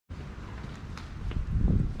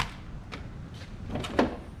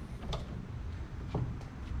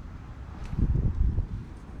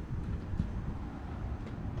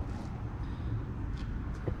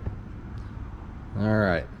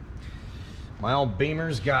My old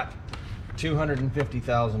Beamer's got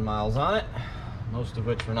 250,000 miles on it, most of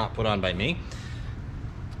which were not put on by me,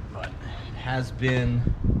 but it has been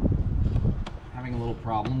having a little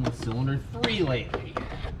problem with cylinder 3 lately.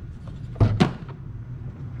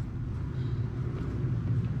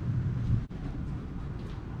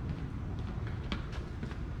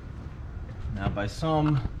 Now, by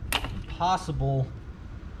some possible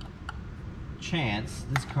chance,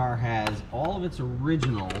 this car has all of its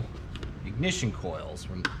original ignition coils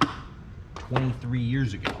from 23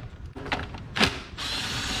 years ago.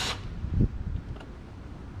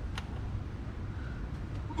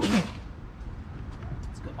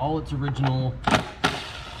 It's got all its original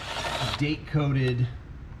date-coded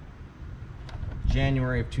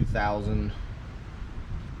January of 2000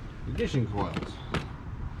 ignition coils.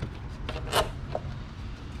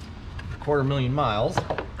 250,000 miles,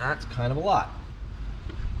 that's kind of a lot.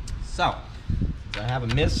 So, I have a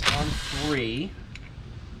mist on 3,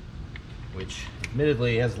 which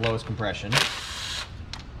admittedly has the lowest compression.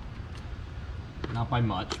 Not by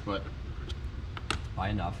much, but by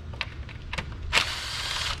enough.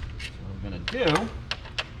 So what I'm going to do, I'm going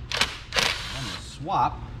to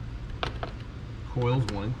swap coils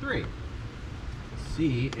 1 and 3.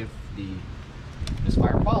 See if the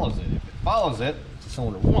Misfire follows it. If it follows it, it's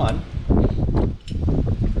cylinder 1,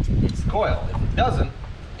 it's the coil. If it doesn't,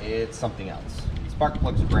 it's something else. The spark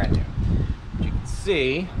plugs are brand new. As you can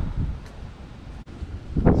see,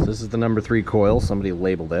 so this is the number 3 coil. Somebody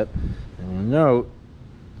labeled it. And you'll note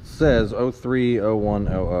it says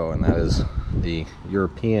 030100, and that is the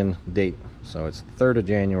European date. So it's the 3rd of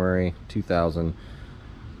January 2000.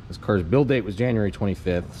 This car's build date was January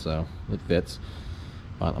 25th, so it fits.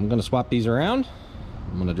 But I'm going to swap these around.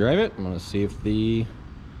 I'm going to drive it. I'm going to see if the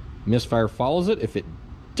Misfire follows it. If it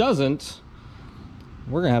doesn't,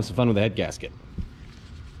 we're going to have some fun with the head gasket.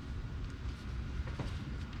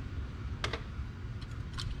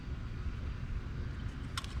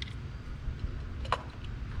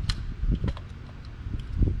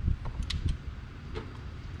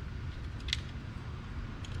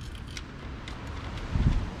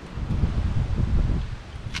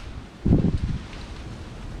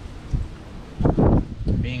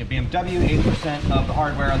 Being a BMW, 80% of the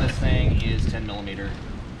hardware on this thing is 10mm.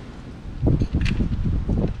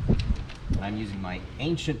 I'm using my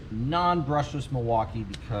ancient non-brushless Milwaukee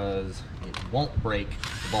because it won't break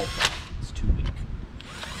the bolt off. It's too weak.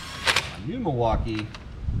 My new Milwaukee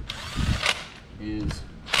is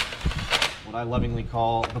what I lovingly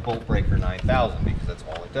call the Bolt Breaker 9000 because that's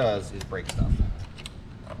all it does is break stuff.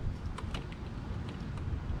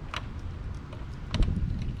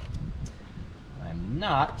 I'm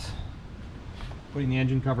not putting the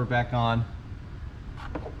engine cover back on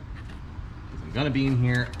because I'm going to be in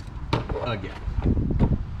here again.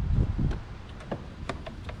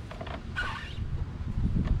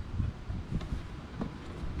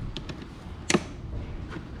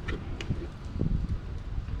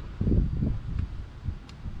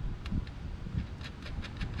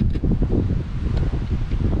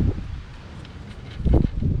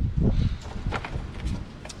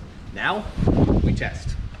 Now we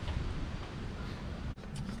test.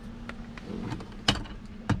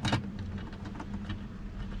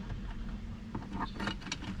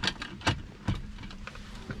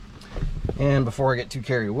 And before I get too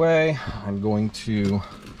carried away, I'm going to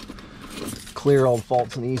clear all the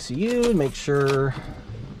faults in the ECU and make sure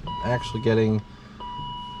I'm actually getting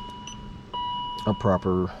a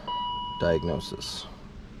proper diagnosis.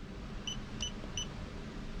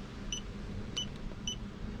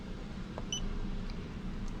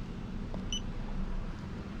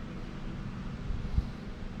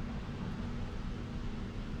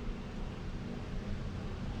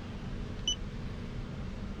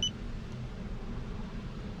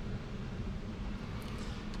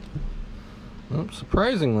 Well,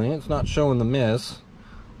 surprisingly, it's not showing the miss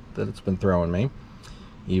that it's been throwing me,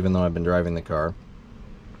 even though I've been driving the car.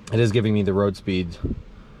 It is giving me the road speed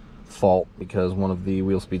fault because one of the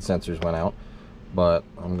wheel speed sensors went out, but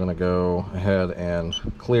I'm gonna go ahead and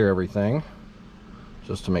clear everything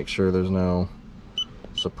just to make sure there's no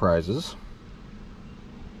surprises.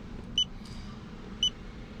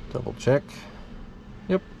 Double check.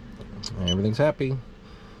 Yep, everything's happy.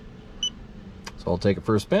 So I'll take it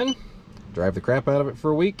for a spin, drive the crap out of it for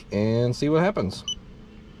a week, and see what happens.